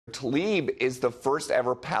Tlaib is the first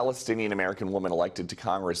ever Palestinian-American woman elected to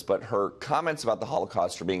Congress, but her comments about the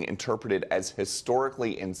Holocaust are being interpreted as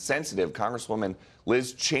historically insensitive. Congresswoman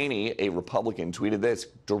Liz Cheney, a Republican, tweeted this,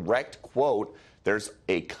 direct quote, "There's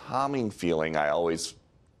a calming feeling I always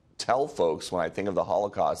tell folks when I think of the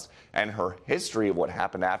Holocaust, and her history of what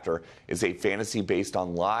happened after is a fantasy based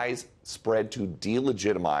on lies spread to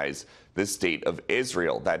delegitimize the state of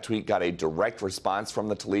Israel." That tweet got a direct response from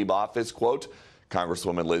the Tlaib office, quote,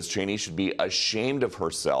 "Congresswoman Liz Cheney should be ashamed of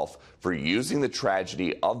herself for using the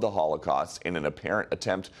tragedy of the Holocaust in an apparent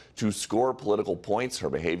attempt to score political points. Her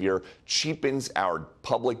behavior cheapens our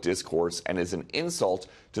public discourse and is an insult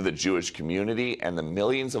to the Jewish community and the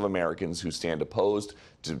millions of Americans who stand opposed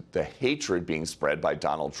to the hatred being spread by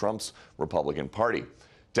Donald Trump's Republican Party."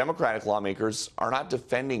 Democratic lawmakers are not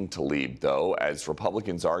defending Tlaib, though, as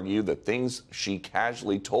Republicans argue the things she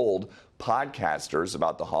casually told podcasters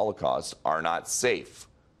about the Holocaust are not safe.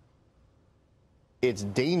 It's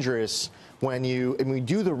dangerous when you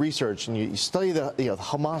do the research and you study the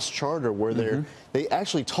Hamas charter, where they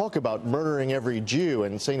actually talk about murdering every Jew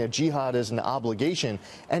and saying that jihad is an obligation.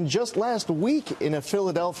 And just last week in a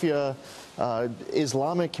Philadelphia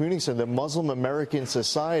Islamic community center, the Muslim American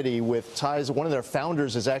Society with ties, one of their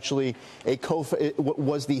founders is actually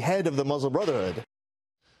was the head of the Muslim Brotherhood.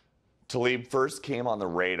 Tlaib first came on the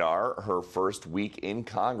radar her first week in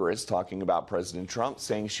Congress, talking about President Trump,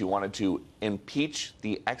 saying she wanted to impeach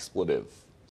the expletive.